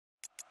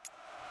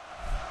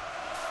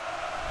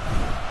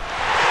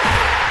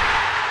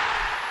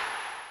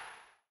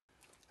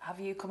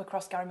you come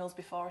across Gary Mills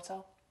before at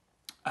all?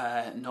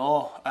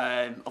 No,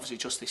 obviously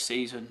just this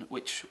season,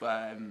 which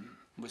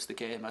was the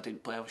game I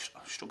didn't play. I was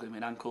struggling with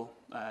an ankle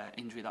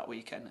injury that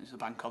weekend. It was a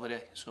bank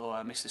holiday, so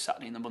I missed the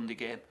Saturday and the Monday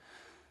game.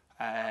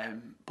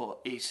 But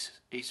he's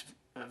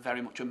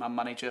very much a man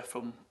manager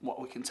from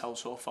what we can tell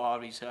so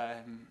far. He's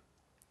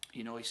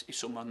he's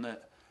someone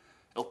that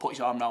he'll put his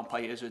arm around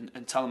players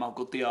and tell them how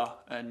good they are.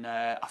 And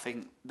I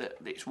think that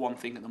it's one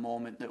thing at the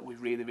moment that we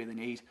really, really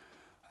need.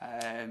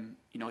 In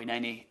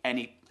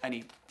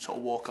any sort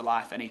of walk of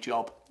life, any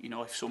job,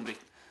 if somebody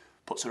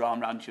puts their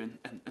arm around you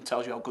and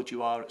tells you how good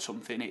you are at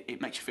something, it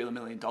makes you feel $1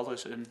 million,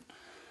 and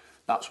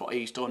that's what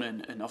he's done.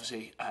 And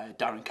obviously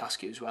Darren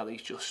Caskey as well,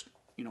 he's just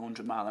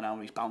 100 mile an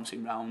hour, he's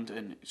bouncing round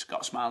and he's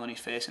got a smile on his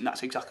face, and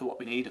that's exactly what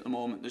we need at the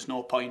moment. There's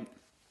no point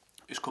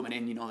just coming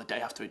in, the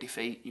day after a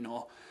defeat,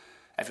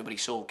 everybody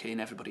sulking,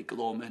 everybody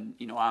glum, and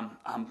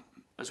I'm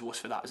as worse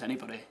for that as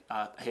anybody.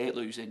 I hate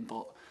losing,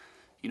 but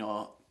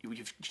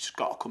you've just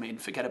got to come in,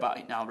 forget about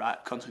it now, right?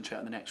 Concentrate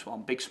on the next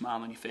one, big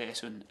smile on your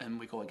face, and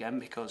we go again,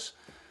 because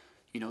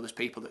there's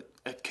people that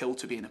are killed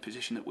to be in a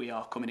position that we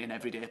are, coming in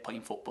every day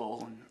playing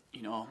football,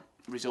 and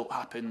result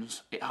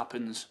happens, it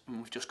happens, and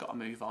we've just got to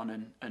move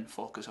on and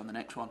focus on the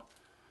next one.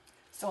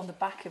 So on the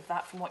back of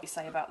that, from what you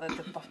say about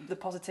the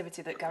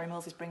positivity that Gary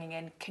Mills is bringing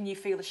in, can you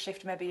feel a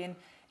shift maybe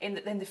in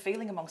the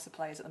feeling amongst the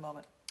players at the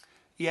moment?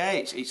 Yeah,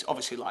 it's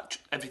obviously like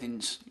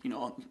everything's,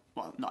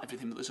 well, not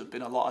everything, but there's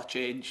been a lot of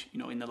change,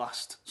 in the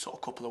last sort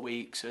of couple of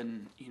weeks,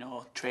 and,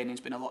 training's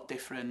been a lot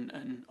different,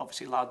 and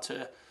obviously lads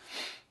are,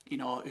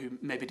 who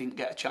maybe didn't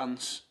get a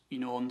chance,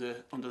 under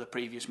the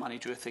previous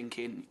manager,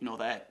 thinking,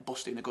 they're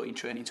busting the gut in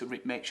training to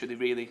make sure they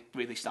really,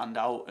 really stand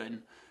out.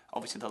 And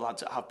obviously the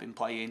lads that have been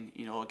playing,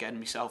 again,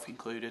 myself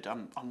included,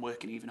 I'm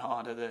working even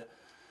harder,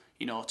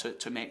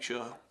 to make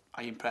sure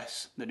I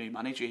impress the new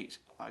manager.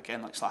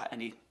 Again, it's like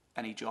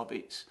any job,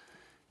 it's,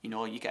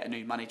 you get a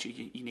new manager,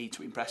 you need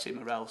to impress him,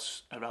 or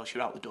else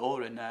you're out the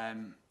door. And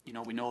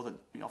we know that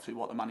obviously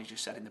what the manager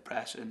said in the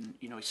press, and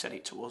he said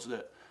it to us,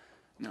 that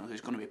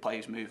there's going to be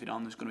players moving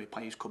on, there's going to be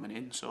players coming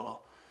in,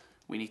 so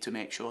we need to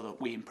make sure that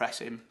we impress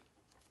him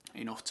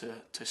enough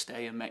to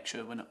stay, and make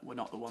sure we're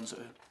not the ones that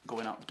are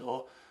going out the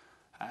door.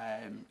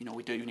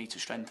 We do need to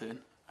strengthen,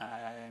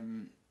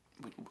 and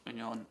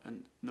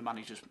the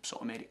manager's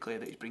sort of made it clear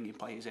that he's bringing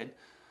players in.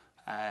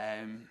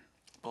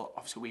 But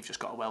obviously we've just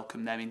got to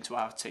welcome them into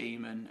our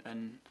team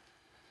and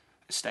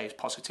stay as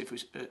positive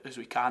as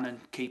we can,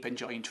 and keep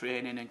enjoying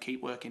training and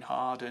keep working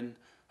hard, and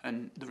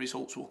the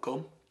results will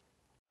come.